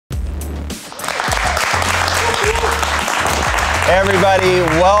Hey everybody,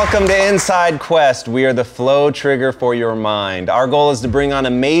 welcome to Inside Quest. We are the flow trigger for your mind. Our goal is to bring on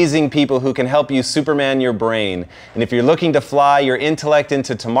amazing people who can help you Superman your brain. And if you're looking to fly your intellect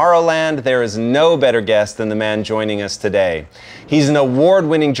into Tomorrowland, there is no better guest than the man joining us today. He's an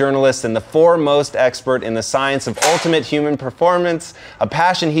award-winning journalist and the foremost expert in the science of ultimate human performance, a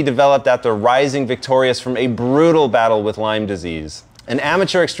passion he developed after rising victorious from a brutal battle with Lyme disease. An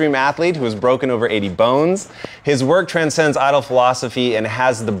amateur extreme athlete who has broken over 80 bones, his work transcends idle philosophy and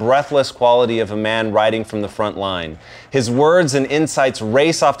has the breathless quality of a man riding from the front line. His words and insights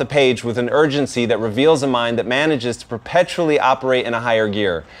race off the page with an urgency that reveals a mind that manages to perpetually operate in a higher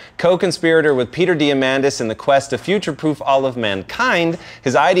gear. Co-conspirator with Peter Diamandis in the quest to future-proof all of mankind,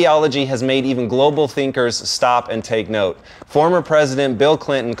 his ideology has made even global thinkers stop and take note. Former President Bill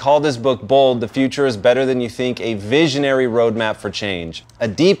Clinton called his book bold, "The Future is Better Than You Think," a visionary roadmap for change. A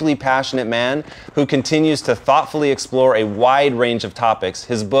deeply passionate man who continues to thoughtfully explore a wide range of topics,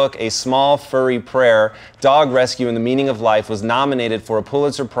 his book, A Small Furry Prayer, Dog Rescue and the Meaning of Life, was nominated for a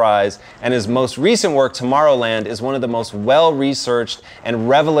Pulitzer Prize, and his most recent work, Tomorrowland, is one of the most well-researched and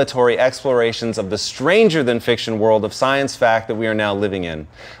revelatory explorations of the stranger-than-fiction world of science fact that we are now living in.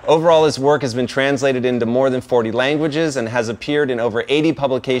 Overall, his work has been translated into more than 40 languages and has appeared in over 80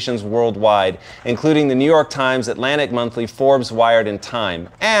 publications worldwide, including the New York Times, Atlantic Monthly, Forbes, Wired, and Time.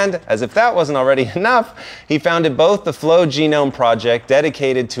 And, as if that wasn't already enough, he founded both the Flow Genome Project,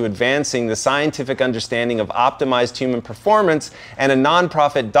 dedicated to advancing the scientific understanding of optimized human performance, and a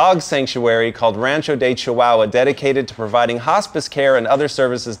nonprofit dog sanctuary called Rancho de Chihuahua, dedicated to providing hospice care and other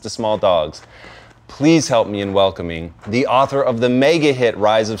services to small dogs. Please help me in welcoming the author of the mega hit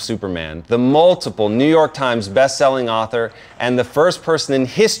Rise of Superman, the multiple New York Times best-selling author, and the first person in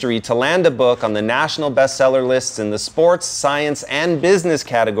history to land a book on the national bestseller lists in the sports, science, and business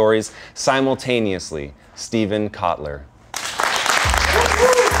categories simultaneously, Stephen Kotler.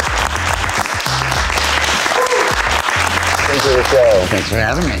 Thanks for the show. Thanks for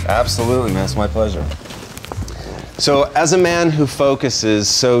having me. Absolutely, man. It's my pleasure. So, as a man who focuses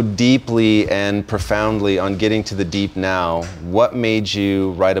so deeply and profoundly on getting to the deep now, what made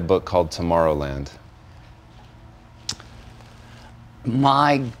you write a book called Tomorrowland?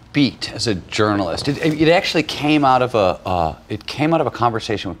 My beat as a journalist, it actually came out of a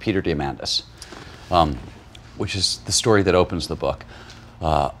conversation with Peter Diamandis, which is the story that opens the book.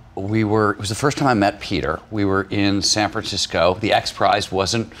 It was the first time I met Peter. We were in San Francisco. The X Prize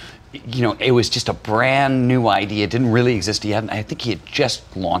wasn't, it was just a brand new idea. It didn't really exist. I think he had just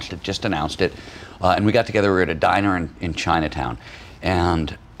launched it, just announced it. And we got together, we were at a diner in Chinatown.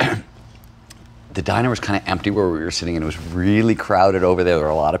 And the diner was kind of empty where we were sitting, and it was really crowded over there. There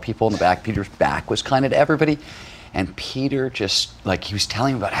were a lot of people in the back. Peter's back was kind of to everybody. And Peter just, he was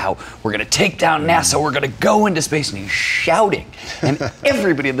telling me about how we're going to take down NASA, we're going to go into space, and he's shouting. And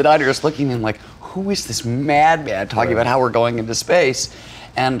everybody in the diner is looking at him like, who is this madman talking about how we're going into space?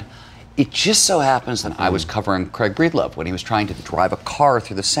 And it just so happens that I was covering Craig Breedlove when he was trying to drive a car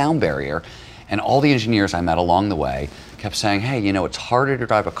through the sound barrier, and all the engineers I met along the way kept saying, hey, it's harder to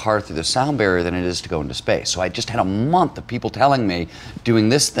drive a car through the sound barrier than it is to go into space. So I just had a month of people telling me doing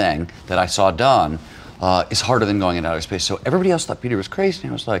this thing that I saw done is harder than going into outer space. So everybody else thought Peter was crazy, and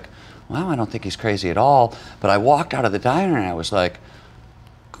I was like, wow, I don't think he's crazy at all. But I walked out of the diner and I was like,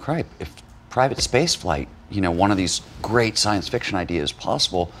 crap, if private space flight, one of these great science fiction ideas is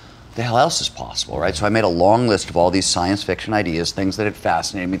possible, the hell else is possible, right? So I made a long list of all these science fiction ideas, things that had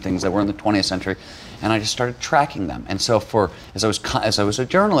fascinated me, things that were in the 20th century, and I just started tracking them. And so as I was a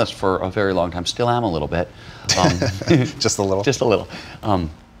journalist for a very long time, still am a little bit. Just a little? Just a little.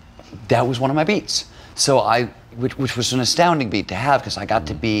 That was one of my beats. So which was an astounding beat to have, because I got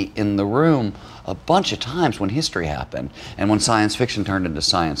to be in the room a bunch of times when history happened and when science fiction turned into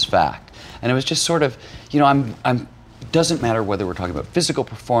science fact. And it was just sort of, it doesn't matter whether we're talking about physical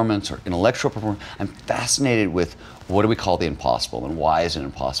performance or intellectual performance. I'm fascinated with what do we call the impossible and why is it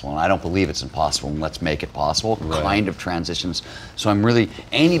impossible? And I don't believe it's impossible, and let's make it possible, kind of transitions. So I'm really,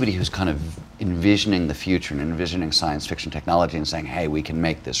 anybody who's kind of envisioning the future and envisioning science fiction technology and saying, hey, we can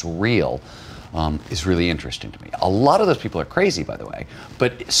make this real, is really interesting to me. A lot of those people are crazy, by the way,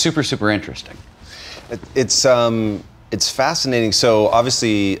 but super, super interesting. It's fascinating. So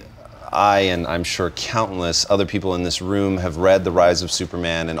obviously, I, and I'm sure countless other people in this room, have read The Rise of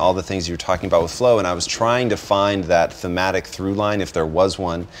Superman and all the things you're talking about with flow, and I was trying to find that thematic through line, if there was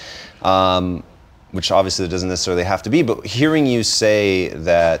one, which obviously there doesn't necessarily have to be, but hearing you say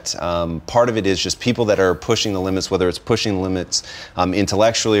that part of it is just people that are pushing the limits, whether it's pushing the limits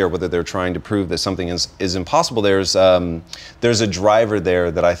intellectually or whether they're trying to prove that something is impossible, there's a driver there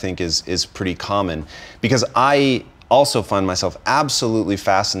that I think is pretty common. Because also find myself absolutely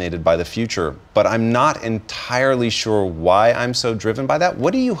fascinated by the future, but I'm not entirely sure why I'm so driven by that.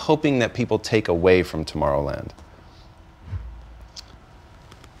 What are you hoping that people take away from Tomorrowland?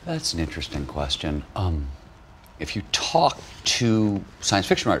 That's an interesting question. If you talk to science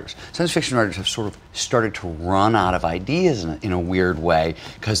fiction writers have sort of started to run out of ideas in a weird way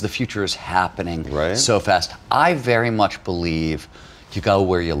because the future is happening so fast. I very much believe you go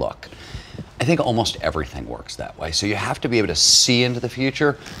where you look. I think almost everything works that way. So you have to be able to see into the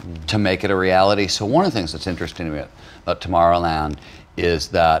future to make it a reality. So one of the things that's interesting to me about Tomorrowland is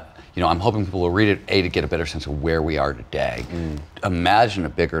that, you know, I'm hoping people will read it, to get a better sense of where we are today. Imagine a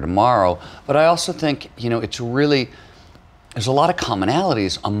bigger tomorrow. But I also think, you know, it's really, there's a lot of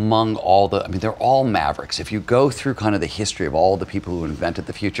commonalities among all the, I mean, they're all mavericks. If you go through kind of the history of all the people who invented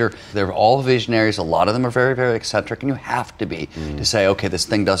the future, they're all visionaries. A lot of them are very, very eccentric, and you have to be to say, okay, this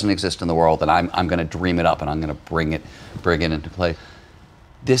thing doesn't exist in the world, and I'm going to dream it up, and I'm going to bring it into play.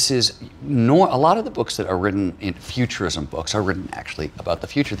 This is a lot of the books that are written in futurism books are written actually about the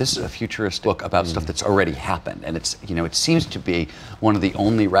future. This is a futurist book about stuff that's already happened, and it's, you know, it seems to be one of the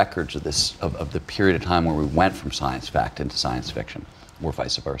only records of this of the period of time where we went from science fact into science fiction, or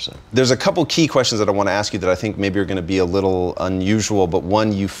vice versa. There's a couple key questions that I want to ask you that I think maybe are going to be a little unusual, but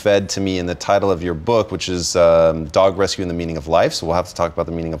one you fed to me in the title of your book, which is Dog Rescue and the Meaning of Life. So we'll have to talk about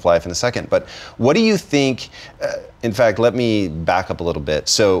the meaning of life in a second. But what do you think, in fact, let me back up a little bit.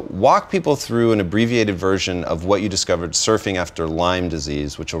 So walk people through an abbreviated version of what you discovered surfing after Lyme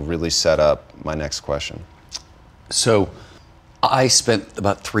disease, which will really set up my next question. So I spent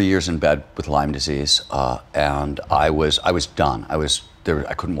about 3 years in bed with Lyme disease, and I was done.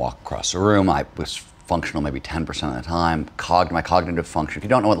 I couldn't walk across the room. I was functional maybe 10% of the time. My cognitive function, if you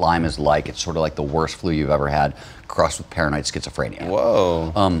don't know what Lyme is like, it's sort of like the worst flu you've ever had, crossed with paranoid schizophrenia.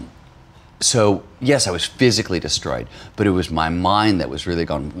 Whoa. So yes, I was physically destroyed, but it was my mind that was really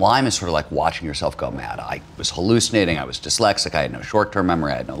gone. Lyme is sort of like watching yourself go mad. I was hallucinating, I was dyslexic, I had no short-term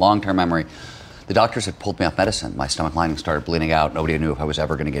memory, I had no long-term memory. The doctors had pulled me off medicine. My stomach lining started bleeding out. Nobody knew if I was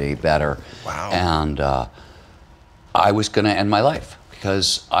ever going to get any better. Wow. And I was going to end my life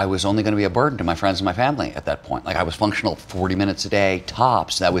because I was only going to be a burden to my friends and my family at that point. Like, I was functional 40 minutes a day,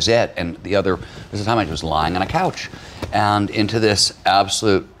 tops. That was it. And there's a time I was lying on a couch. And into this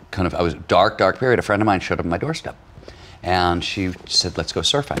absolute kind of, I was dark period. A friend of mine showed up at my doorstep. And she said, let's go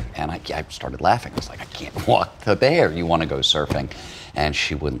surfing. And I started laughing. I was like, I can't walk to there. You want to go surfing? And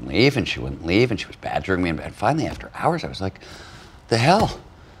she wouldn't leave, and she wouldn't leave, and she was badgering me. And finally, after hours, I was like, the hell?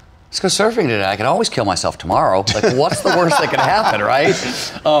 Let's go surfing today. I can always kill myself tomorrow. Like, what's the worst that could happen, right?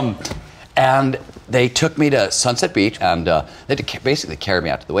 And they took me to Sunset Beach, and they had to basically carry me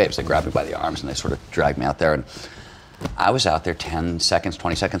out to the waves. They grabbed me by the arms, and they sort of dragged me out there. And I was out there 10 seconds,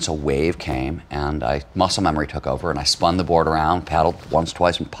 20 seconds, a wave came, and muscle memory took over, and I spun the board around, paddled once,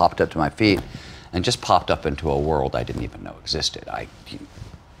 twice, and popped up to my feet, and just popped up into a world I didn't even know existed. I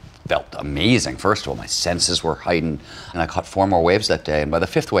felt amazing. First of all, my senses were heightened, and I caught 4 more waves that day, and by the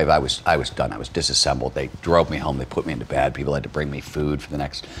 5th wave, I was done. I was disassembled. They drove me home. They put me into bed. People had to bring me food for the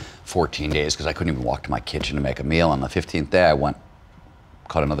next 14 days because I couldn't even walk to my kitchen to make a meal. On the 15th day, I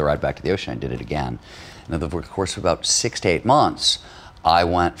caught another ride back to the ocean. I did it again. And over the course of about 6 to 8 months, I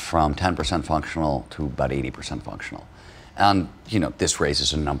went from 10% functional to about 80% functional. And, you know, this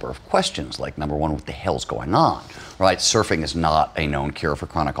raises a number of questions, like, number one, what the hell's going on, right? Surfing is not a known cure for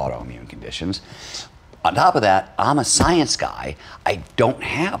chronic autoimmune conditions. On top of that, I'm a science guy. I don't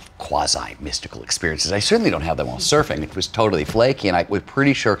have quasi-mystical experiences. I certainly don't have them while surfing. It was totally flaky, and I was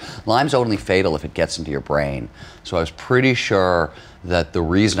pretty sure Lyme's only fatal if it gets into your brain. So I was pretty sure that the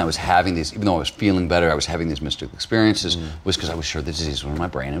reason I was having these, even though I was feeling better, I was having these mystical experiences, was because I was sure the disease was in my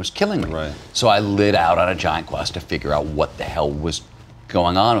brain and it was killing me. Right. So I lit out on a giant quest to figure out what the hell was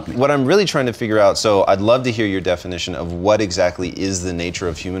going on with me. What I'm really trying to figure out, so I'd love to hear your definition of what exactly is the nature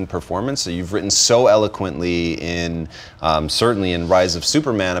of human performance. So you've written so eloquently in, certainly in Rise of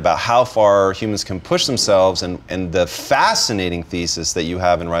Superman, about how far humans can push themselves, and the fascinating thesis that you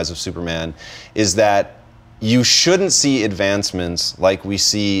have in Rise of Superman is that you shouldn't see advancements like we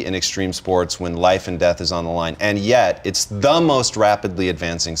see in extreme sports when life and death is on the line, and yet it's the most rapidly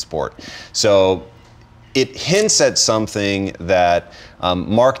advancing sport. So it hints at something that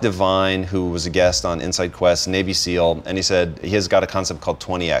Mark Devine, who was a guest on Inside Quest, Navy SEAL, and he said he has got a concept called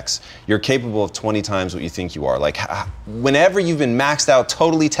 20x. You're capable of 20 times what you think you are. Like, whenever you've been maxed out,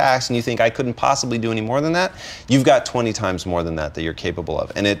 totally taxed, and you think I couldn't possibly do any more than that, you've got 20 times more than that you're capable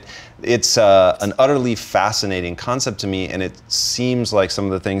of. And it's an utterly fascinating concept to me, and it seems like some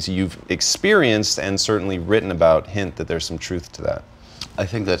of the things you've experienced and certainly written about hint that there's some truth to that. I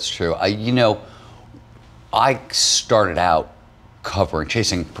think that's true. You know, I started out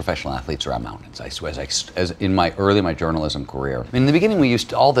chasing professional athletes around mountains. As in my journalism career. I mean, in the beginning,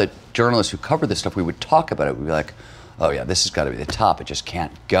 all the journalists who covered this stuff, we would talk about it. We'd be like, oh yeah, this has got to be the top. It just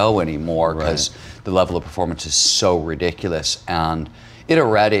can't go anymore because the level of performance is so ridiculous. And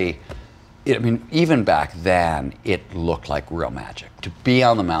even back then, it looked like real magic. To be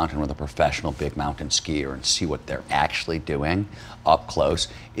on the mountain with a professional big mountain skier and see what they're actually doing up close,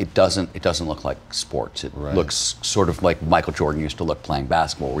 it doesn't look like sports. It looks sort of like Michael Jordan used to look playing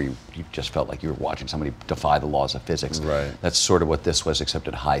basketball, where you just felt like you were watching somebody defy the laws of physics. Right. That's sort of what this was, except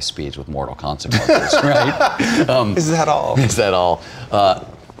at high speeds with mortal consequences, right? Is that all? Is that all?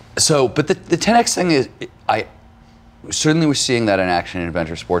 But the 10X thing is, certainly we're seeing that in action in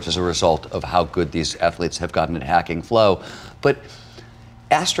adventure sports as a result of how good these athletes have gotten at hacking flow. But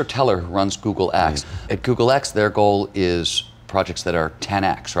Astra Teller, who runs Google X, at Google X, their goal is projects that are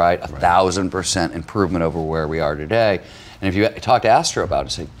 10X, right? 1,000% improvement over where we are today. And if you talk to Astra about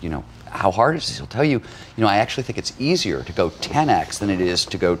it, say, how hard is this? He'll tell you, I actually think it's easier to go 10X than it is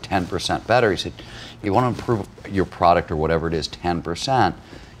to go 10% better. He said, you want to improve your product or whatever it is 10%,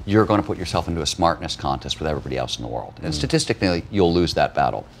 you're going to put yourself into a smartness contest with everybody else in the world. And statistically, you'll lose that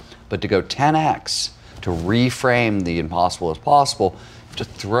battle. But to go 10X, to reframe the impossible as possible, to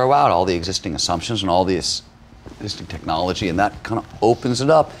throw out all the existing assumptions and all this existing technology, and that kind of opens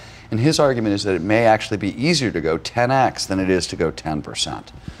it up. And his argument is that it may actually be easier to go 10X than it is to go 10%.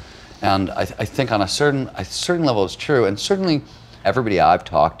 And I think on a certain level it's true, and certainly everybody I've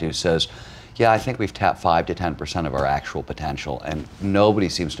talked to says, yeah, I think we've tapped 5 to 10% of our actual potential, and nobody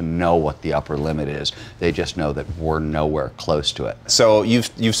seems to know what the upper limit is. They just know that we're nowhere close to it. So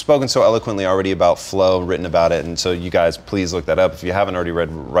you've spoken so eloquently already about flow, written about it, and so you guys please look that up. If you haven't already read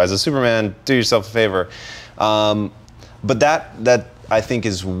Rise of Superman, do yourself a favor. But that I think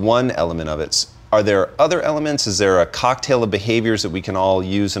is one element of it. Are there other elements? Is there a cocktail of behaviors that we can all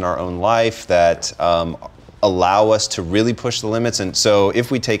use in our own life that allow us to really push the limits? And so if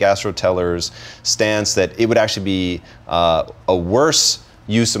we take Astra Teller's stance that it would actually be a worse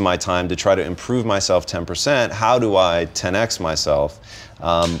use of my time to try to improve myself 10%, how do I 10X myself?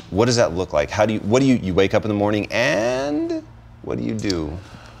 What does that look like? What do you wake up in the morning and what do you do?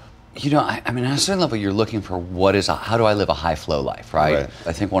 I mean, on a certain level, you're looking for how do I live a high flow life, right?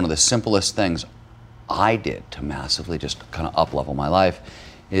 I think one of the simplest things I did to massively just kind of up-level my life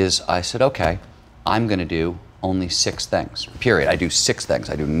is I said, okay, I'm going to do only 6 things, period. I do 6 things.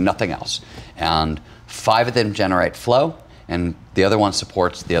 I do nothing else. And 5 of them generate flow, and the other one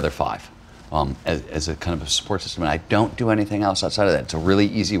supports the other 5 as a kind of a support system. And I don't do anything else outside of that. It's a really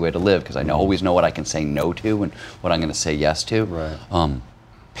easy way to live because I always know what I can say no to and what I'm going to say yes to. Right.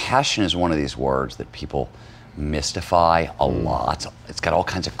 Passion is one of these words that people mystify a lot. It's got all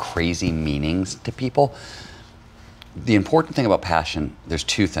kinds of crazy meanings to people. The important thing about passion, there's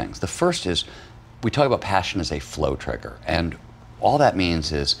 2 things. The first is, we talk about passion as a flow trigger, and all that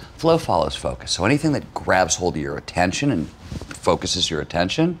means is flow follows focus. So anything that grabs hold of your attention and focuses your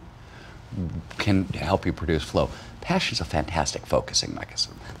attention can help you produce flow. Passion is a fantastic focusing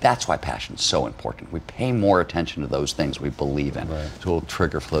mechanism. That's why passion is so important. We pay more attention to those things we believe in, so it'll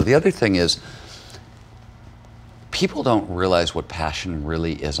trigger flow. The other thing is, people don't realize what passion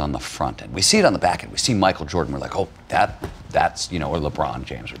really is on the front end. We see it on the back end. We see Michael Jordan. We're like, oh, that's or LeBron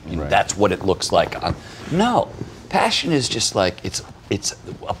James. That's what it looks like. No, passion is just like it's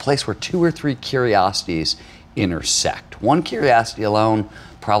a place where 2 or 3 curiosities intersect. One curiosity alone,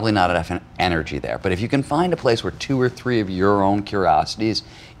 probably not enough energy there. But if you can find a place where 2 or 3 of your own curiosities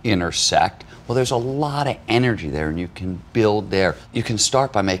intersect, well, there's a lot of energy there, and you can build there. You can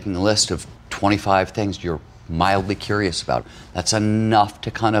start by making a list of 25 things you're mildly curious about. That's enough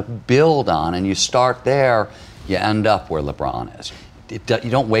to kind of build on, and you start there, you end up where LeBron is.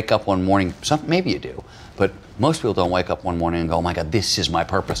 You don't wake up one morning, maybe you do, but most people don't wake up one morning and go, oh my God, this is my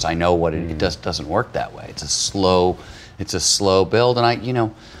purpose. I know what it doesn't work that way. It's a slow build, and I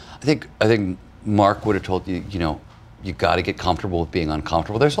think Mark would have told you, you got to get comfortable with being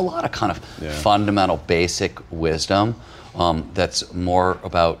uncomfortable. There's a lot of kind of fundamental basic wisdom that's more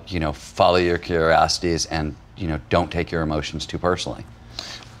about, follow your curiosities and, don't take your emotions too personally.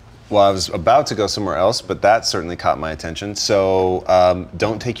 Well, I was about to go somewhere else, but that certainly caught my attention. So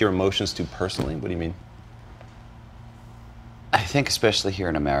don't take your emotions too personally. What do you mean? I think especially here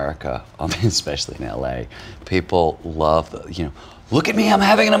in America, especially in LA, people love, look at me, I'm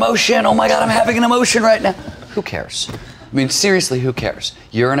having an emotion. Oh my God, I'm having an emotion right now. Who cares? I mean, seriously, who cares?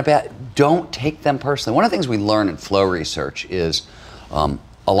 You're in a bad, don't take them personally. One of the things we learn in flow research is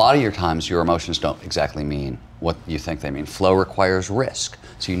a lot of your times your emotions don't exactly mean what you think they mean. Flow requires risk.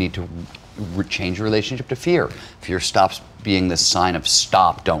 So you need to change your relationship to fear. Fear stops being this sign of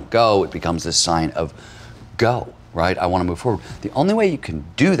stop, don't go. It becomes this sign of go, right? I want to move forward. The only way you can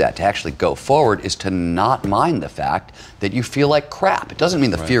do that, to actually go forward, is to not mind the fact that you feel like crap. It doesn't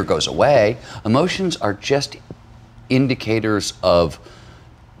mean the fear goes away. Emotions are just indicators of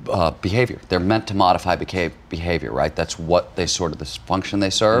behavior. They're meant to modify behavior, right? That's what they sort of, this function they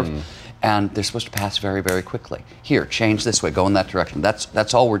serve. And they're supposed to pass very, very quickly. Here, change this way, go in that direction.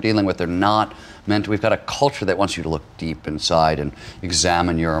 That's all we're dealing with. They're not meant to, we've got a culture that wants you to look deep inside and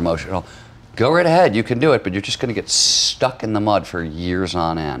examine your emotional. Go right ahead, you can do it, but you're just gonna get stuck in the mud for years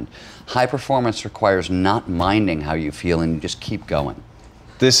on end. High performance requires not minding how you feel and you just keep going.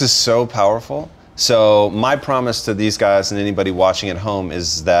 This is so powerful. So my promise to these guys and anybody watching at home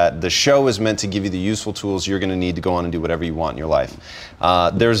is that the show is meant to give you the useful tools you're going to need to go on and do whatever you want in your life.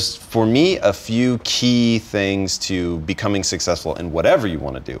 There's, for me, a few key things to becoming successful in whatever you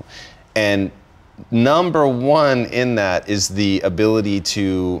want to do. And number one in that is the ability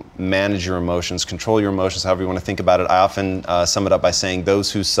to manage your emotions, control your emotions, however you want to think about it. I often sum it up by saying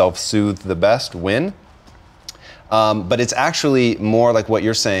those who self-soothe the best win. But it's actually more like what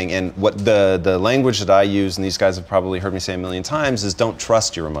you're saying, and what the language that I use, and these guys have probably heard me say a million times, is don't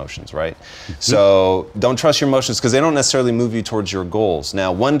trust your emotions, right? So don't trust your emotions because they don't necessarily move you towards your goals.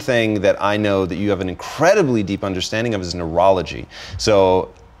 Now, one thing that I know that you have an incredibly deep understanding of is neurology.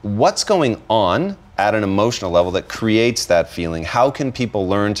 So what's going on at an emotional level that creates that feeling? How can people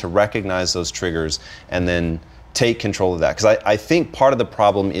learn to recognize those triggers and then take control of that? Because I think part of the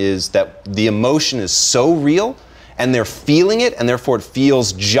problem is that the emotion is so real and they're feeling it, and therefore it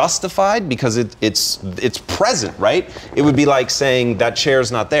feels justified because it's present, right? It would be like saying that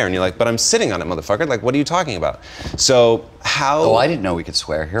chair's not there, and you're like, but I'm sitting on it, motherfucker. Like, what are you talking about? So how? Oh, I didn't know we could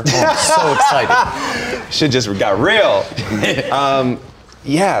swear here. Oh, I'm so excited. Shit just got real.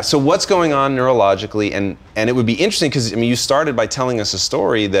 Yeah, so what's going on neurologically, and it would be interesting because, I mean, you started by telling us a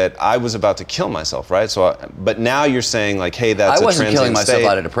story that I was about to kill myself, right? So, but now you're saying like, hey, that's a transient state. I wasn't killing myself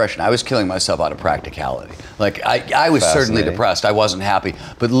out of depression. I was killing myself out of practicality. Like, I was certainly depressed. I wasn't happy,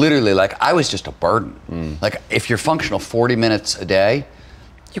 but literally, like, I was just a burden. Like, if you're functional 40 minutes a day,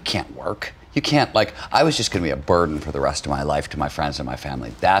 you can't work. You can't, like, I was just going to be a burden for the rest of my life to my friends and my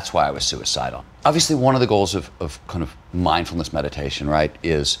family. That's why I was suicidal. Obviously, one of the goals of kind of mindfulness meditation, right,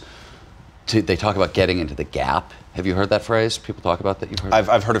 is they talk about getting into the gap. Have you heard that phrase? People talk about that? You've heard?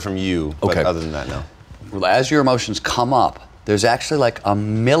 I've heard it from you, but other than that, no. Well, as your emotions come up, there's actually like a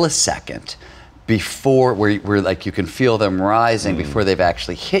millisecond before where like you can feel them rising before they've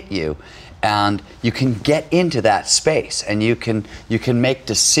actually hit you. And you can get into that space, and you can make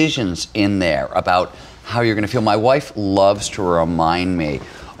decisions in there about how you're going to feel. My wife loves to remind me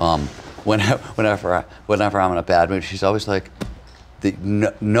whenever I'm in a bad mood. She's always like,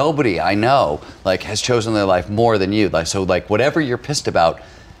 nobody I know like has chosen their life more than you. Like, so like whatever you're pissed about,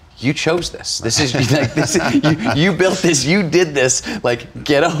 you chose this. This is like this. You built this. You did this. Like,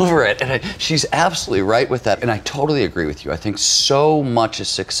 get over it. And she's absolutely right with that. And I totally agree with you. I think so much of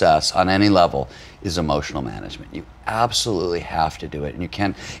success on any level is emotional management. You absolutely have to do it. And you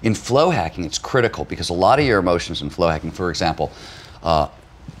can. In flow hacking, it's critical because a lot of your emotions in flow hacking, for example,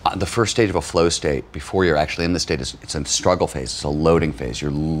 the first stage of a flow state, before you're actually in the state, it's a struggle phase, it's a loading phase.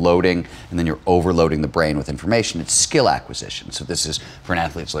 You're loading, and then you're overloading the brain with information. It's skill acquisition. So this is, for an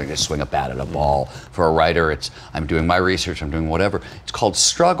athlete, it's like to swing a bat at a ball. For a writer, it's, I'm doing my research, I'm doing whatever. It's called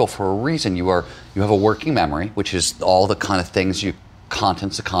struggle for a reason. You have a working memory, which is all the kind of things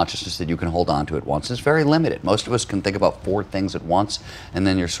contents of consciousness that you can hold on to at once. It's very limited. Most of us can think about 4 things at once, and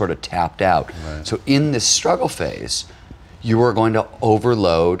then you're sort of tapped out. Right. So in this struggle phase, you are going to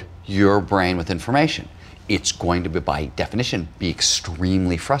overload your brain with information. It's going to be, by definition, be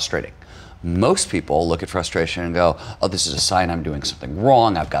extremely frustrating. Most people look at frustration and go, oh, this is a sign I'm doing something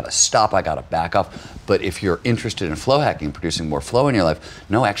wrong, I've got to stop, I've got to back up. But if you're interested in flow hacking, producing more flow in your life,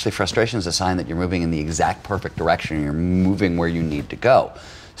 no, actually frustration is a sign that you're moving in the exact perfect direction and you're moving where you need to go.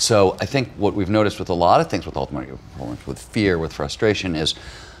 So I think what we've noticed with a lot of things with ultimate performance, with fear, with frustration, is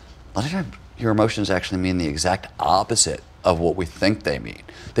a lot of times your emotions actually mean the exact opposite of what we think they mean.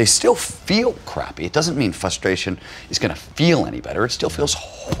 They still feel crappy. It doesn't mean frustration is going to feel any better. It still feels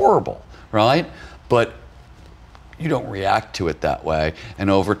horrible, right? But you don't react to it that way. And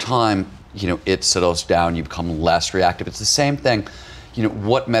over time, it settles down. You become less reactive. It's the same thing,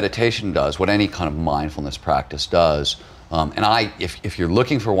 what meditation does, what any kind of mindfulness practice does. And if you're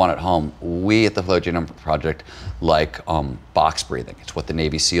looking for one at home, we at the Flow Genome Project like box breathing. It's what the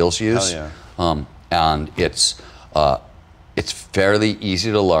Navy SEALs use. Hell yeah. And it's fairly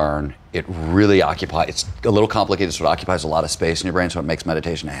easy to learn. It really occupies, it's a little complicated, so it occupies a lot of space in your brain, so it makes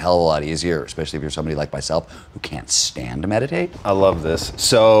meditation a hell of a lot easier, especially if you're somebody like myself who can't stand to meditate. I love this.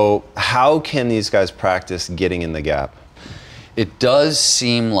 So how can these guys practice getting in the gap? It does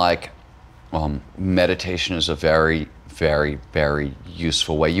seem like meditation is a very, very, very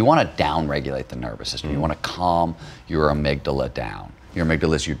useful way. You want to down-regulate the nervous system. You want to calm your amygdala down. Your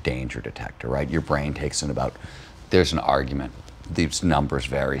amygdala is your danger detector, right? Your brain takes in about, there's an argument. These numbers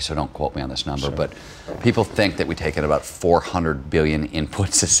vary, so don't quote me on this number, but people think that we take in about 400 billion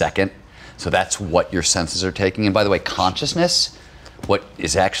inputs a second. So that's what your senses are taking. And by the way, consciousness, what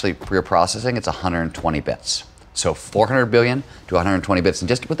is actually pre-processing, it's 120 bits. So 400 billion to 120 bits. And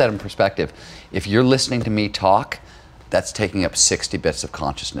just to put that in perspective, if you're listening to me talk, that's taking up 60 bits of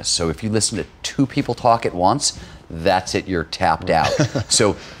consciousness. So if you listen to 2 people talk at once, that's it, you're tapped out.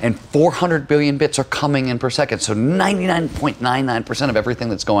 So, and 400 billion bits are coming in per second. So 99.99% of everything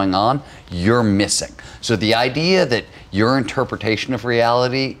that's going on, you're missing. So the idea that your interpretation of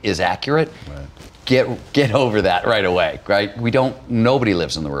reality is accurate, get over that right away, right? Nobody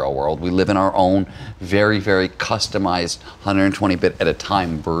lives in the real world. We live in our own very, very customized 120 bit at a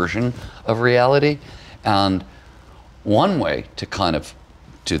time version of reality. And one way to kind of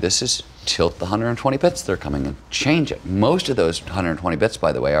do this is tilt the 120 bits that are coming and change it. Most of those 120 bits,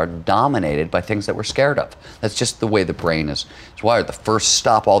 by the way, are dominated by things that we're scared of. That's just the way the brain is wired. The first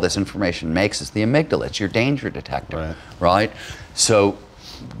stop all this information makes is the amygdala. It's your danger detector, right? So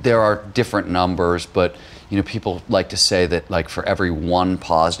there are different numbers, but people like to say that like for every 1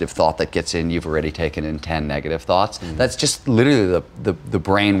 positive thought that gets in, you've already taken in 10 negative thoughts. That's just literally the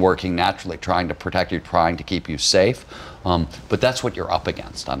brain working naturally, trying to protect you, trying to keep you safe. But that's what you're up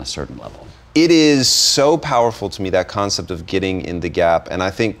against on a certain level. It is so powerful to me, that concept of getting in the gap, and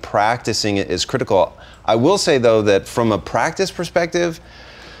I think practicing it is critical. I will say though that from a practice perspective,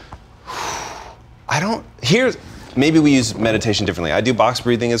 maybe we use meditation differently. I do box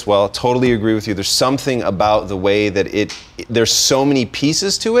breathing as well. Totally agree with you. There's something about the way that there's so many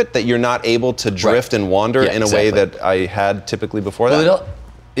pieces to it that you're not able to drift and wander in a way that I had typically before that.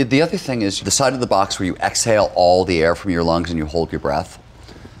 The other thing is the side of the box where you exhale all the air from your lungs and you hold your breath,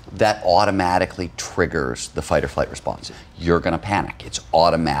 that automatically triggers the fight or flight response. You're going to panic. It's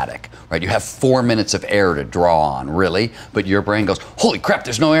automatic, right? You have 4 minutes of air to draw on, really, but your brain goes, holy crap,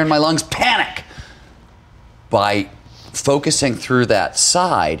 there's no air in my lungs, panic! By focusing through that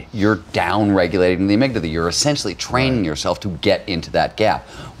side, you're down-regulating the amygdala. You're essentially training yourself to get into that gap.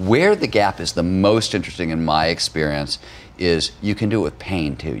 Where the gap is the most interesting in my experience is you can do it with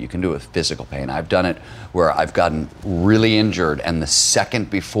pain too. You can do it with physical pain. I've done it where I've gotten really injured, and the second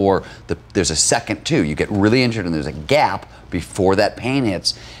before, there's a second too. You get really injured and there's a gap before that pain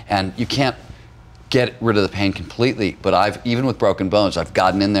hits, and you can't get rid of the pain completely, but even with broken bones, I've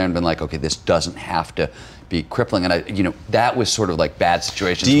gotten in there and been like, okay, this doesn't have to be crippling, and that was sort of like bad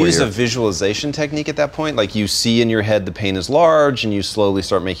situations. Do you use a visualization technique at that point? Like you see in your head the pain is large and you slowly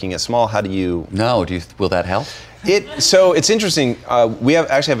start making it small? How do you? No, will that help? So it's interesting. We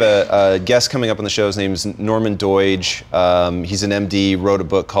actually have a guest coming up on the show. His name is Norman Doidge. He's an MD, wrote a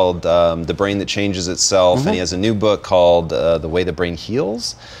book called The Brain That Changes Itself, and he has a new book called The Way the Brain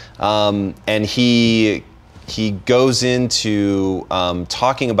Heals. And he goes into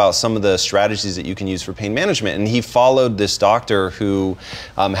talking about some of the strategies that you can use for pain management. And he followed this doctor who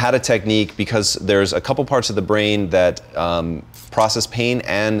had a technique, because there's a couple parts of the brain that process pain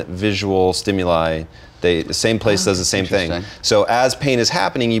and visual stimuli. The same place does the same thing. So as pain is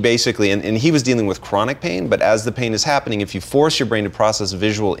happening, you basically, and he was dealing with chronic pain, but as the pain is happening, if you force your brain to process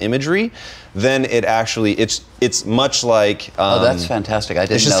visual imagery, then it's much like... oh, that's fantastic. I didn't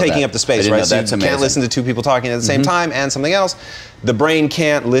know that. It's just taking up the space, right? So you can't listen to 2 people talking at the same time and something else. The brain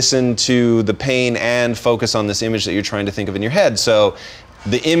can't listen to the pain and focus on this image that you're trying to think of in your head. So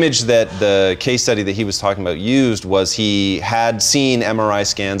the image that the case study that he was talking about used was he had seen MRI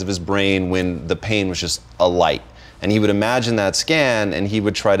scans of his brain when the pain was just a light. And he would imagine that scan, and he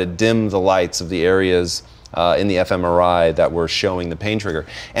would try to dim the lights of the areas in the fMRI that were showing the pain trigger.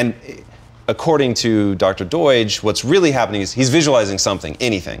 And according to Dr. Doidge, what's really happening is he's visualizing something,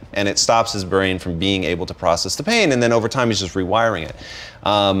 anything, and it stops his brain from being able to process the pain, and then over time he's just rewiring it.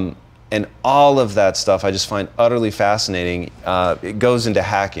 And all of that stuff I just find utterly fascinating. It goes into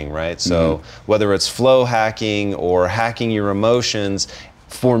hacking, right? So whether it's flow hacking or hacking your emotions,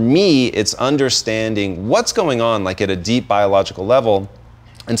 for me, it's understanding what's going on, like at a deep biological level.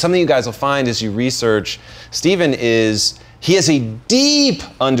 And something you guys will find as you research, Stephen, is he has a deep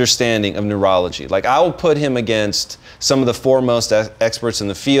understanding of neurology. Like, I will put him against some of the foremost experts in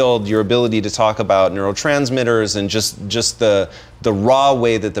the field. Your ability to talk about neurotransmitters and just the raw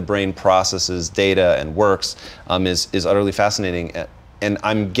way that the brain processes data and works is utterly fascinating. And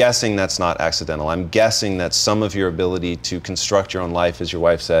I'm guessing that's not accidental. I'm guessing that some of your ability to construct your own life, as your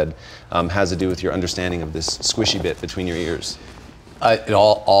wife said, has to do with your understanding of this squishy bit between your ears.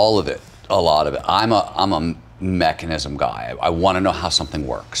 All of it, a lot of it. I'm a mechanism guy. I want to know how something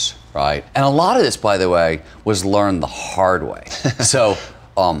works, right? And a lot of this, by the way, was learned the hard way. So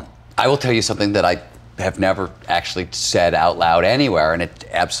I will tell you something that I have never actually said out loud anywhere, and it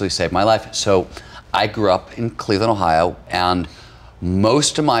absolutely saved my life. So I grew up in Cleveland, Ohio, and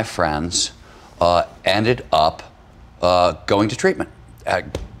most of my friends ended up going to treatment,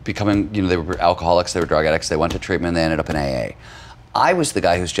 becoming, they were alcoholics, they were drug addicts, they went to treatment, they ended up in AA. I was the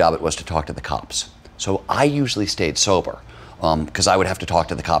guy whose job it was to talk to the cops. So I usually stayed sober because I would have to talk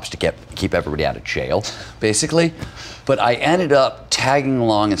to the cops to keep everybody out of jail, basically. But I ended up tagging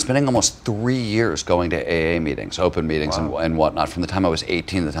along and spending almost 3 years going to AA meetings, open meetings, wow, and whatnot, from the time I was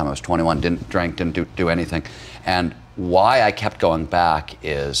 18 to the time I was 21, didn't drink, didn't do anything. And why I kept going back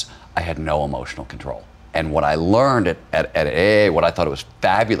is I had no emotional control. And what I learned at AA, what I thought it was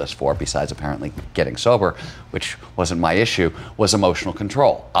fabulous for, besides apparently getting sober, which wasn't my issue, was emotional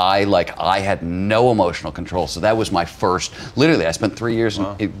control. I had no emotional control, so that was my first. Literally, I spent 3 years,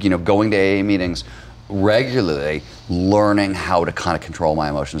 wow, going to AA meetings regularly, learning how to kind of control my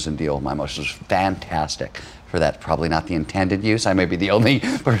emotions and deal with my emotions. It was fantastic. For that, probably not the intended use. I may be the only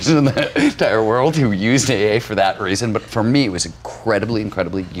person in the entire world who used AA for that reason, but for me it was incredibly,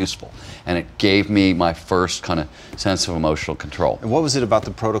 incredibly useful. And it gave me my first kind of sense of emotional control. And what was it about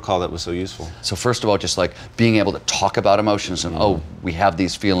the protocol that was so useful? So first of all, just like being able to talk about emotions and, oh, we have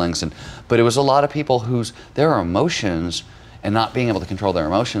these feelings. But it was a lot of people whose, their emotions and not being able to control their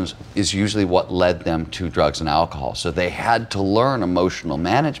emotions is usually what led them to drugs and alcohol. So they had to learn emotional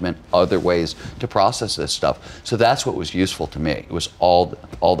management, other ways to process this stuff. So that's what was useful to me. It was all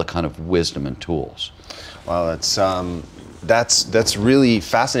the kind of wisdom and tools. Wow, that's really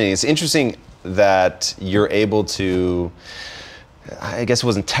fascinating. It's interesting that you're able to, I guess it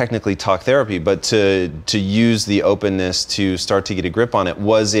wasn't technically talk therapy, but to use the openness to start to get a grip on it.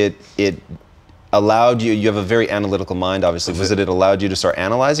 Was it allowed you have a very analytical mind, obviously. Was it allowed you to start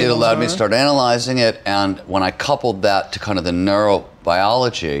analyzing it? It allowed me to start analyzing it, and when I coupled that to kind of the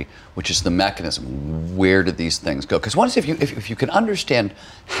neurobiology, which is the mechanism, where did these things go? Because once if you can understand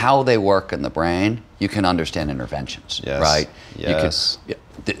how they work in the brain, you can understand interventions, yes, right? Yes.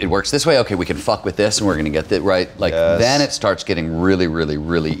 It works this way, okay, we can fuck with this and we're gonna get that right. Like, yes, then it starts getting really, really,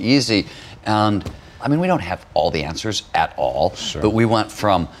 really easy. And I mean, we don't have all the answers at all, sure, but we went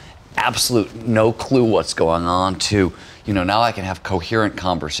from absolute no clue what's going on to, now I can have coherent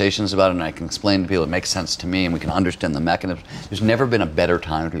conversations about it and I can explain to people, it makes sense to me and we can understand the mechanism. There's never been a better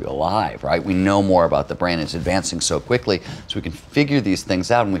time to be alive, right? We know more about the brain, it's advancing so quickly, so we can figure these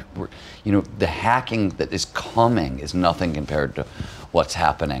things out, and the hacking that is coming is nothing compared to what's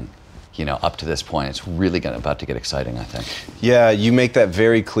happening up to this point. It's really about to get exciting, I think. Yeah, you make that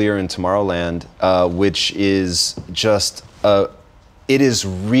very clear in Tomorrowland, which is just it is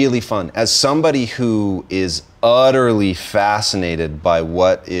really fun. As somebody who is utterly fascinated by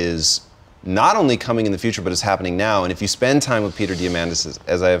what is not only coming in the future, but is happening now, and if you spend time with Peter Diamandis,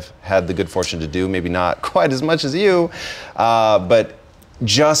 as I've had the good fortune to do, maybe not quite as much as you, but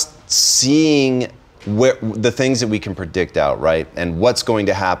just seeing the things that we can predict out, right? And what's going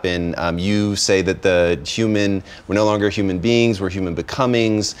to happen. You say that we're no longer human beings, we're human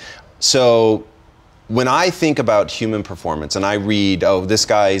becomings. So when I think about human performance and I read, oh, this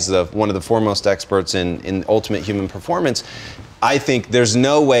guy is one of the foremost experts in ultimate human performance, I think there's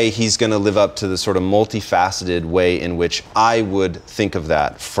no way he's going to live up to the sort of multifaceted way in which I would think of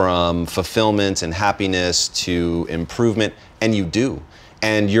that, from fulfillment and happiness to improvement, and you do.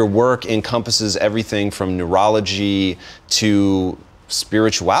 And your work encompasses everything from neurology to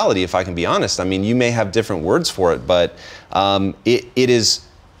spirituality, if I can be honest. I mean, you may have different words for it, but it is,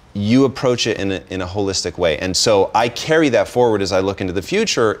 you approach it in a holistic way. And so I carry that forward as I look into the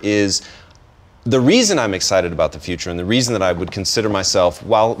future. Is the reason I'm excited about the future, and the reason that I would consider myself,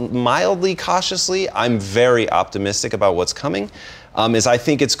 while mildly cautiously, I'm very optimistic about what's coming, is I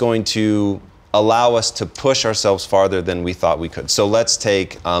think it's going to allow us to push ourselves farther than we thought we could. So let's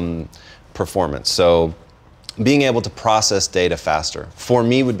take performance. So being able to process data faster, for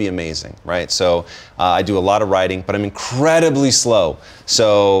me, would be amazing, right? So I do a lot of writing, but I'm incredibly slow.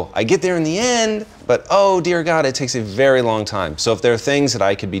 So I get there in the end, but oh dear God, it takes a very long time. So if there are things that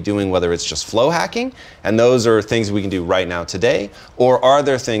I could be doing, whether it's just flow hacking, and those are things we can do right now today, or are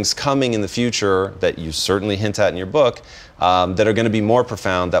there things coming in the future that you certainly hint at in your book that are going to be more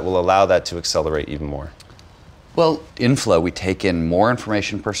profound that will allow that to accelerate even more? Well, in flow, we take in more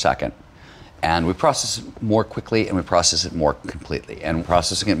information per second, and we process it more quickly, and we process it more completely. And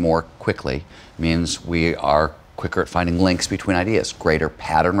processing it more quickly means we are quicker at finding links between ideas, greater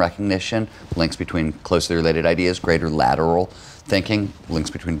pattern recognition, links between closely related ideas, greater lateral thinking, links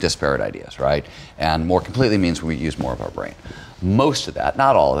between disparate ideas, right? And more completely means we use more of our brain. Most of that,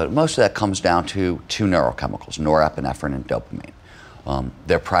 not all of it, most of that comes down to two neurochemicals, norepinephrine and dopamine.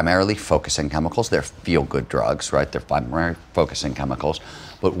 They're primarily focusing chemicals. They're feel-good drugs, right? They're primary focusing chemicals.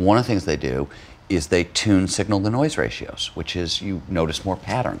 But one of the things they do is they tune signal-to-noise ratios, which is you notice more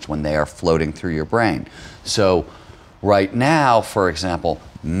patterns when they are floating through your brain. So right now, for example,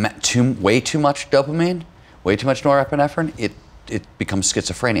 way too much dopamine, way too much norepinephrine, it becomes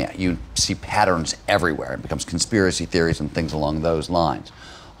schizophrenia. You see patterns everywhere. It becomes conspiracy theories and things along those lines.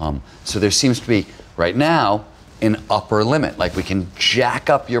 So there seems to be, right now, an upper limit. Like we can jack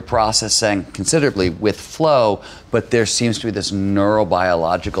up your processing considerably with flow, but there seems to be this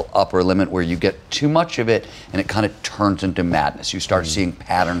neurobiological upper limit where you get too much of it and it kind of turns into madness. You start seeing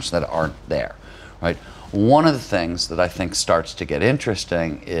patterns that aren't there, right? One of the things that I think starts to get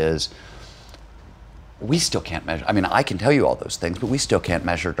interesting is we still can't measure, I mean, I can tell you all those things, but we still can't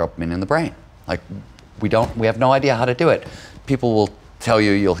measure dopamine in the brain. Like we have no idea how to do it. People will tell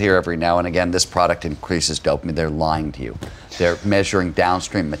you, you'll hear every now and again, this product increases dopamine. They're lying to you. They're measuring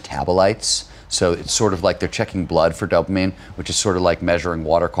downstream metabolites. So it's sort of like they're checking blood for dopamine, which is sort of like measuring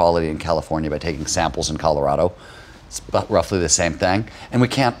water quality in California by taking samples in Colorado. It's about roughly the same thing. And we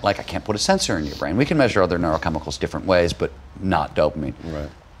can't, like I can't put a sensor in your brain. We can measure other neurochemicals different ways, but not dopamine. Right.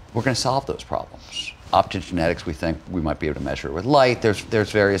 We're going to solve those problems. Optogenetics, we think we might be able to measure it with light. There's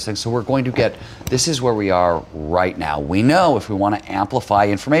various things. So we're going to get, this is where we are right now. We know if we want to amplify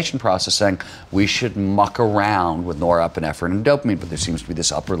information processing, we should muck around with norepinephrine and dopamine, but there seems to be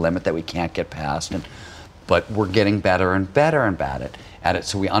this upper limit that we can't get past. But we're getting better and better and better at it.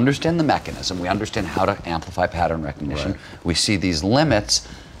 So we understand the mechanism. We understand how to amplify pattern recognition. Right. We see these limits.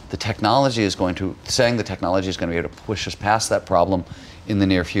 The technology is going to, saying the technology is going to be able to push us past that problem in the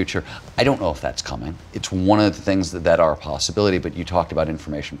near future. I don't know if that's coming. It's one of the things that are a possibility, but you talked about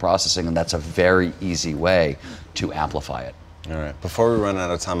information processing, and that's a very easy way to amplify it. All right. Before we run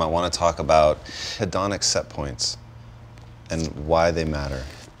out of time, I want to talk about hedonic set points and why they matter.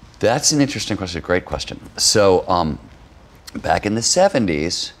 That's an interesting question, a great question. So back in the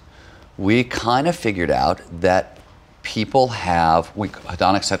 70s, we kind of figured out that people have,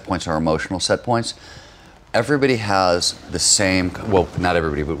 hedonic set points are emotional set points. Everybody has the same, well, not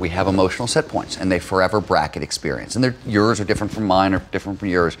everybody, but we have emotional set points, and they forever bracket experience. And yours are different from mine, or different from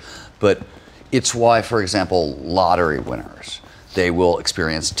yours, but it's why, for example, lottery winners, they will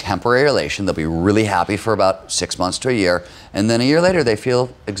experience temporary elation. They'll be really happy for about 6 months to a year, and then a year later they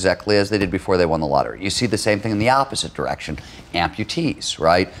feel exactly as they did before they won the lottery. You see the same thing in the opposite direction. Amputees,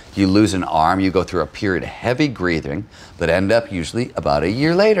 right? You lose an arm, you go through a period of heavy grieving, but end up usually about a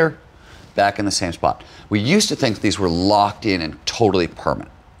year later back in the same spot. We used to think these were locked in and totally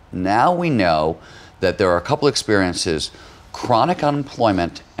permanent. Now we know that there are a couple experiences. Chronic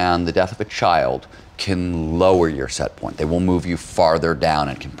unemployment and the death of a child can lower your set point. They will move you farther down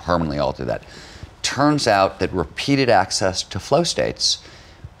and can permanently alter that. Turns out that repeated access to flow states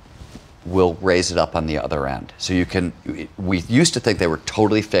will raise it up on the other end. So you can, we used to think they were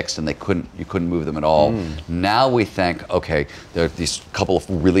totally fixed and you couldn't move them at all. Now we think, okay, there are these couple of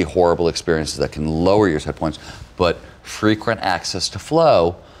really horrible experiences that can lower your set points, but frequent access to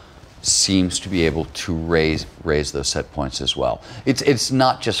flow seems to be able to raise those set points as well. It's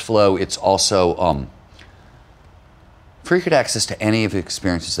not just flow, it's also frequent access to any of the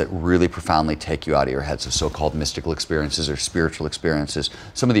experiences that really profoundly take you out of your head, so so-called mystical experiences or spiritual experiences.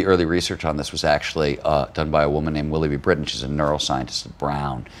 Some of the early research on this was actually done by a woman named Bilyeu. She's a neuroscientist at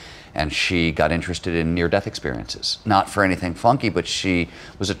Brown, and she got interested in near-death experiences. Not for anything funky, but she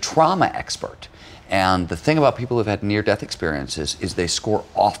was a trauma expert. And the thing about people who've had near-death experiences is they score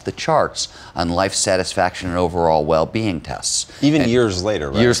off the charts on life satisfaction and overall well-being tests. Even years later,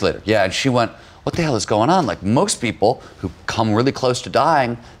 right? Years later, yeah. And she went, what the hell is going on? Like most people who come really close to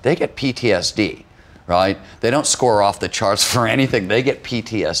dying, they get PTSD, right? They don't score off the charts for anything. They get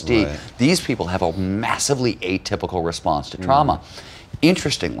PTSD. Right. These people have a massively atypical response to trauma.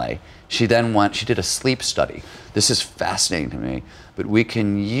 Interestingly, she did a sleep study. This is fascinating to me, but we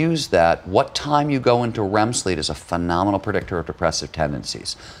can use that. What time you go into REM sleep is a phenomenal predictor of depressive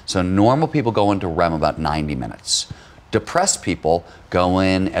tendencies. So normal people go into REM about 90 minutes. Depressed people go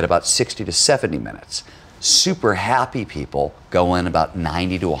in at about 60 to 70 minutes. Super happy people go in about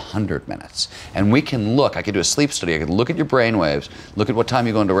 90 to 100 minutes. And we can look, I could do a sleep study, I could look at your brain waves, look at what time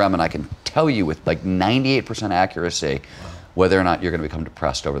you go into REM, and I can tell you with like 98% accuracy whether or not you're going to become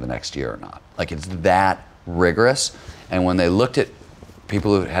depressed over the next year or not. Like, it's that rigorous. And when they looked at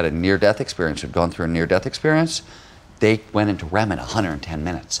people who had a near-death experience, who'd gone through a near-death experience, they went into REM in 110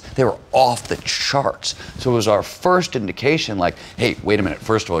 minutes. They were off the charts. So it was our first indication, like, hey, wait a minute,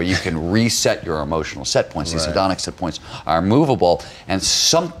 first of all, you can reset your emotional set points. These hedonic set points are movable, and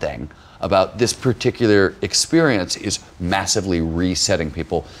something about this particular experience is massively resetting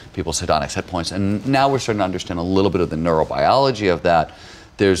people's hedonic set points. And now we're starting to understand a little bit of the neurobiology of that.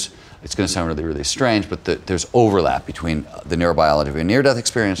 It's going to sound really, really strange, but there's overlap between the neurobiology of a near-death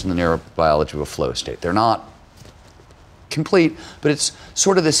experience and the neurobiology of a flow state. They're not complete, but it's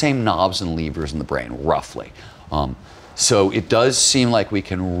sort of the same knobs and levers in the brain, roughly. So it does seem like we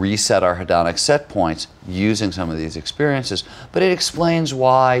can reset our hedonic set points using some of these experiences, but it explains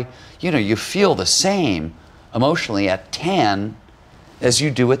why, you feel the same emotionally at 10 as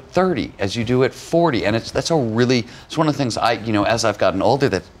you do at 30, as you do at 40. And it's one of the things as I've gotten older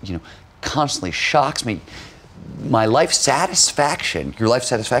that, constantly shocks me. Your life satisfaction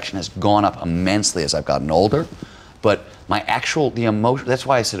has gone up immensely as I've gotten older, but the emotion, that's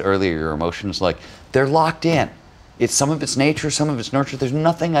why I said earlier, your emotions, they're locked in. It's some of its nature, some of its nurture. There's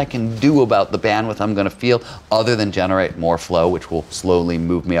nothing I can do about the bandwidth I'm going to feel other than generate more flow, which will slowly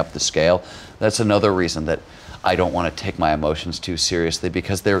move me up the scale. That's another reason that I don't want to take my emotions too seriously,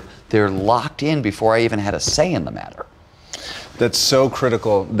 because they're locked in before I even had a say in the matter. That's so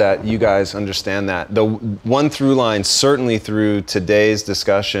critical that you guys understand that. The one through line, certainly through today's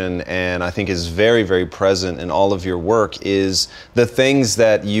discussion, and I think is very, very present in all of your work, is the things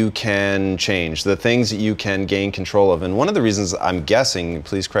that you can change, the things that you can gain control of. And one of the reasons, I'm guessing,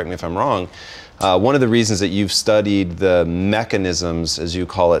 please correct me if I'm wrong, one of the reasons that you've studied the mechanisms, as you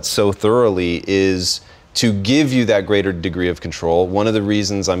call it, so thoroughly is to give you that greater degree of control. One of the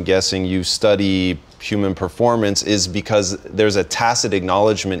reasons I'm guessing you study human performance is because there's a tacit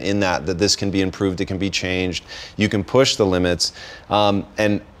acknowledgement in that this can be improved, it can be changed, you can push the limits.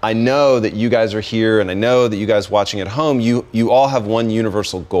 And I know that you guys are here, and I know that you guys watching at home, you all have one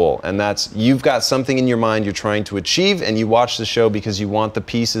universal goal, and that's you've got something in your mind you're trying to achieve, and you watch the show because you want the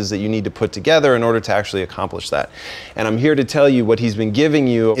pieces that you need to put together in order to actually accomplish that. And I'm here to tell you what he's been giving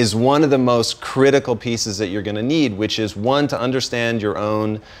you is one of the most critical pieces that you're going to need, which is one, to understand your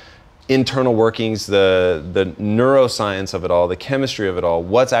own internal workings, the neuroscience of it all, the chemistry of it all,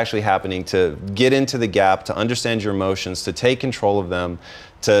 what's actually happening, to get into the gap, to understand your emotions, to take control of them,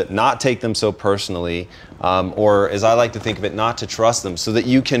 to not take them so personally, or as I like to think of it, not to trust them, so that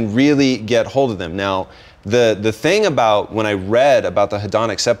you can really get hold of them. Now, the thing about when I read about the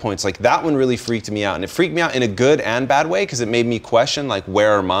hedonic set points, that one really freaked me out. And it freaked me out in a good and bad way, because it made me question,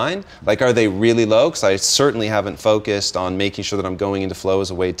 where are mine? Are they really low? Because I certainly haven't focused on making sure that I'm going into flow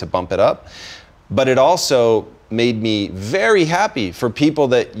as a way to bump it up. But it also made me very happy for people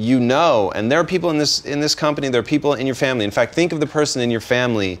that and there are people in this company, there are people in your family. In fact, think of the person in your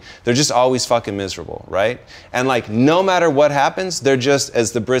family, they're just always fucking miserable, right? And no matter what happens, they're just,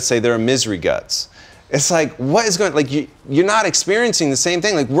 as the Brits say, they're misery guts. It's what is going, you're not experiencing the same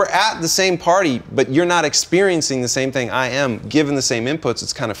thing. We're at the same party, but you're not experiencing the same thing I am, given the same inputs.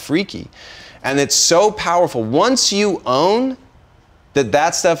 It's kind of freaky. And it's so powerful. Once you own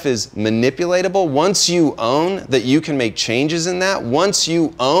that stuff is manipulatable, once you own that you can make changes in that, once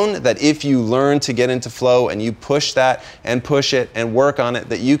you own that if you learn to get into flow and you push that and push it and work on it,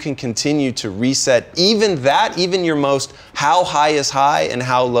 that you can continue to reset even your most how high is high and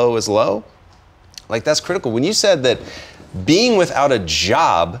how low is low. That's critical. When you said that being without a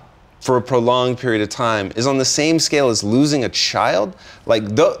job for a prolonged period of time is on the same scale as losing a child,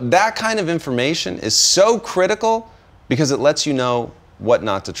 that kind of information is so critical, because it lets you know what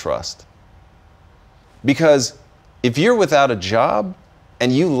not to trust. Because if you're without a job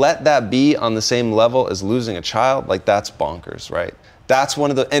and you let that be on the same level as losing a child, that's bonkers, right? That's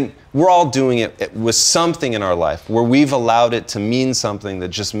one of and we're all doing it with something in our life where we've allowed it to mean something that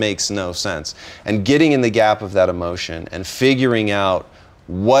just makes no sense. And getting in the gap of that emotion and figuring out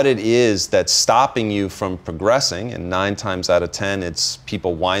what it is that's stopping you from progressing, and 9 times out of 10, it's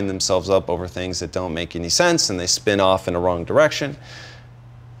people wind themselves up over things that don't make any sense and they spin off in a wrong direction.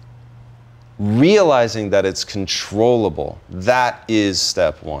 realizing that it's controllable, that is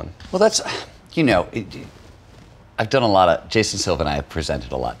step one. Well, that's, you know, I've done a lot of, Jason Silva and I have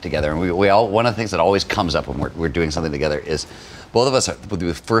presented a lot together, and we all, one of the things that always comes up when we're doing something together is both of us are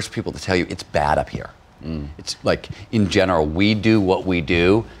the first people to tell you it's bad up here. It's like, in general, we do what we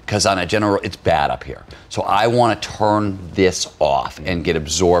do because on a general, it's bad up here. So I want to turn this off and get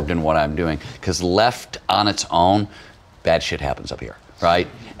absorbed in what I'm doing, because left on its own, bad shit happens up here, right?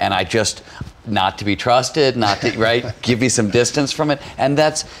 And I just, not to be trusted, not to, right? Give me some distance from it. And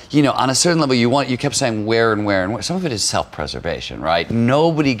that's, you know, on a certain level, you kept saying where and where and where. Some of it is self-preservation, right?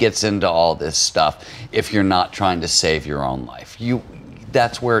 Nobody gets into all this stuff if you're not trying to save your own life.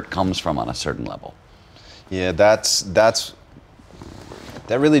 That's where it comes from on a certain level. Yeah, that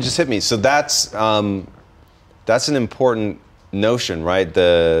really just hit me. So that's an important notion, right?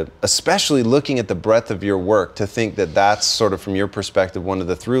 Especially looking at the breadth of your work, to think that that's sort of, from your perspective, one of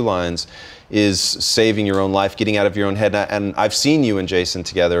the through lines is saving your own life, getting out of your own head. And I've seen you and Jason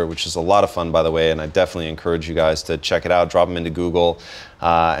together, which is a lot of fun, by the way, and I definitely encourage you guys to check it out. Drop them into Google,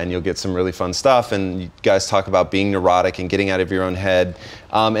 and you'll get some really fun stuff. And you guys talk about being neurotic and getting out of your own head.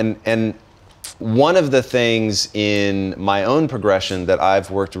 And one of the things in my own progression that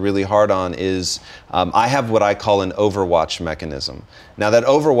I've worked really hard on is I have what I call an overwatch mechanism. Now, that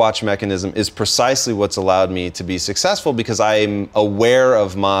overwatch mechanism is precisely what's allowed me to be successful, because I'm aware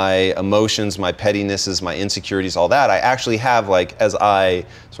of my emotions, my pettinesses, my insecurities, all that. I actually have, like, as I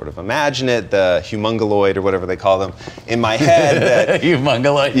sort of imagine it, the humongoloid, or whatever they call them, in my head that,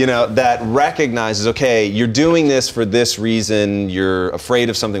 humongoloid, you know, that recognizes, okay, you're doing this for this reason, you're afraid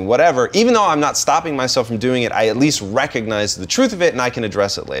of something, whatever. Even though I'm not stopping myself from doing it, I at least recognize the truth of it and I can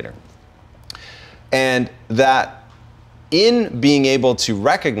address it later. And that, in being able to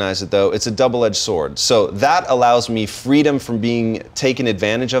recognize it, though, it's a double-edged sword. So that allows me freedom from being taken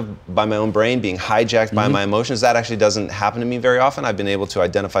advantage of by my own brain, being hijacked by my emotions. That actually doesn't happen to me very often. I've been able to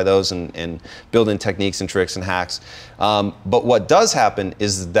identify those and build in techniques and tricks and hacks. But what does happen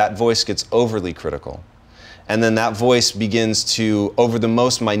is that voice gets overly critical. And then that voice begins to, over the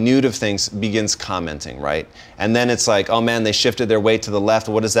most minute of things, begins commenting, right? And then it's like, oh man, they shifted their weight to the left.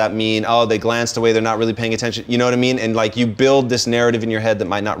 What does that mean? Oh, they glanced away. They're not really paying attention. You know what I mean? And like, you build this narrative in your head that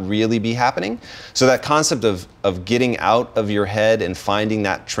might not really be happening. So that concept of getting out of your head and finding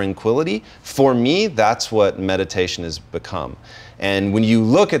that tranquility, for me, that's what meditation has become. And when you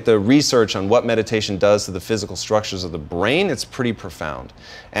look at the research on what meditation does to the physical structures of the brain, it's pretty profound.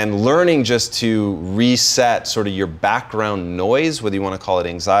 And learning just to reset sort of your background noise, whether you want to call it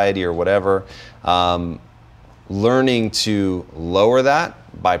anxiety or whatever, learning to lower that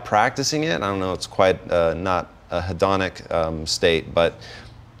by practicing it. I don't know, it's quite not a hedonic state, but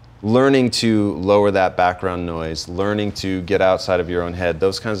learning to lower that background noise, learning to get outside of your own head,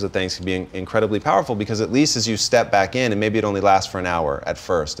 those kinds of things can be incredibly powerful, because at least as you step back in, and maybe it only lasts for an hour at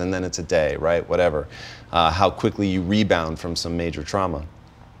first, and then it's a day, right, whatever, how quickly you rebound from some major trauma.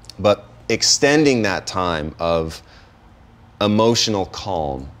 But extending that time of emotional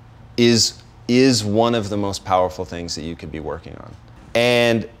calm is one of the most powerful things that you could be working on.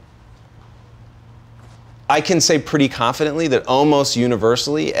 And I can say pretty confidently that almost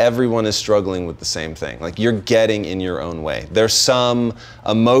universally, everyone is struggling with the same thing. Like, you're getting in your own way. There's some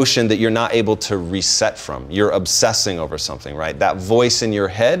emotion that you're not able to reset from. You're obsessing over something, right? That voice in your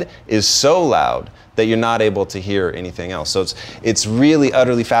head is so loud that you're not able to hear anything else. So it's really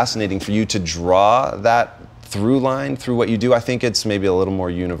utterly fascinating for you to draw that through line through what you do. I think it's maybe a little more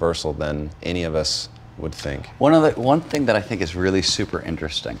universal than any of us would think. One thing that I think is really super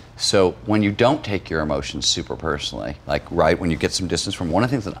interesting. So when you don't take your emotions super personally, like, right, when you get some distance from, one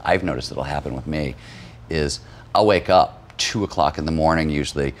of the things that I've noticed that'll happen with me is I'll wake up 2 o'clock in the morning,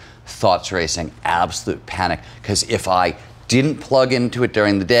 usually, thoughts racing, absolute panic, because if I didn't plug into it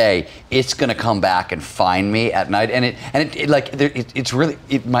during the day, it's going to come back and find me at night, and it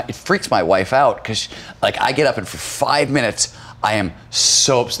freaks my wife out, because like, I get up and for 5 minutes I am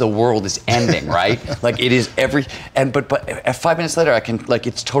so upset, the world is ending, right? Like, it is but at 5 minutes later, I can, like,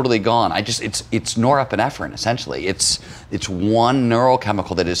 it's totally gone. It's norepinephrine, essentially. It's one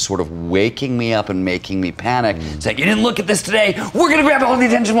neurochemical that is sort of waking me up and making me panic, saying, you didn't look at this today, we're gonna grab all the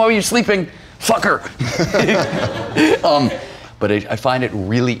attention while you're sleeping, fucker. But I find it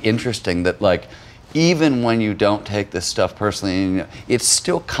really interesting that, like, even when you don't take this stuff personally, it's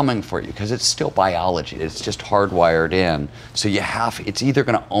still coming for you, because it's still biology. It's just hardwired in. So it's either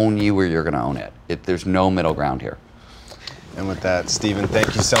going to own you or you're going to own it. There's no middle ground here. And with that, Stephen,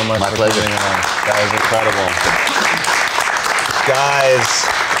 thank you so much for coming on. That was incredible. Guys,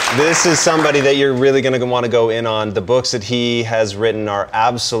 This is somebody that you're really going to want to go in on. The books that he has written are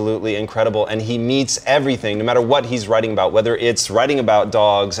absolutely incredible, and he meets everything, no matter what he's writing about, whether it's writing about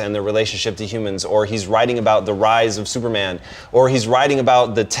dogs and their relationship to humans, or he's writing about the rise of Superman, or he's writing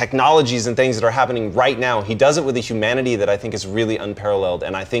about the technologies and things that are happening right now. He does it with a humanity that I think is really unparalleled,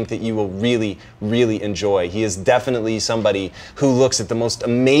 and I think that you will really, really enjoy. He is definitely somebody who looks at the most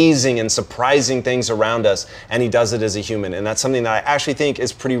amazing and surprising things around us, and he does it as a human, and that's something that I actually think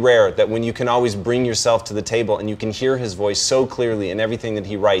is pretty rare, that when you can always bring yourself to the table and you can hear his voice so clearly in everything that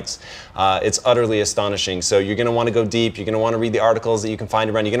he writes, it's utterly astonishing. So you're going to want to go deep, you're going to want to read the articles that you can find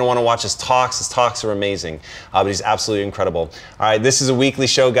around, you're going to want to watch his talks are amazing, but he's absolutely incredible. All right, this is a weekly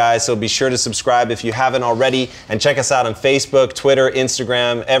show, guys, so be sure to subscribe if you haven't already, and check us out on Facebook, Twitter,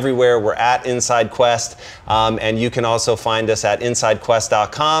 Instagram, everywhere. We're at Inside Quest, and you can also find us at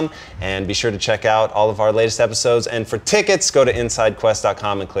InsideQuest.com, and be sure to check out all of our latest episodes, and for tickets, go to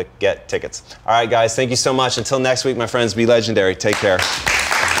InsideQuest.com and click Get Tickets. All right, guys, thank you so much. Until next week, my friends, be legendary. Take care.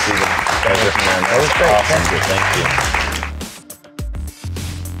 That was great. Awesome. Thank you.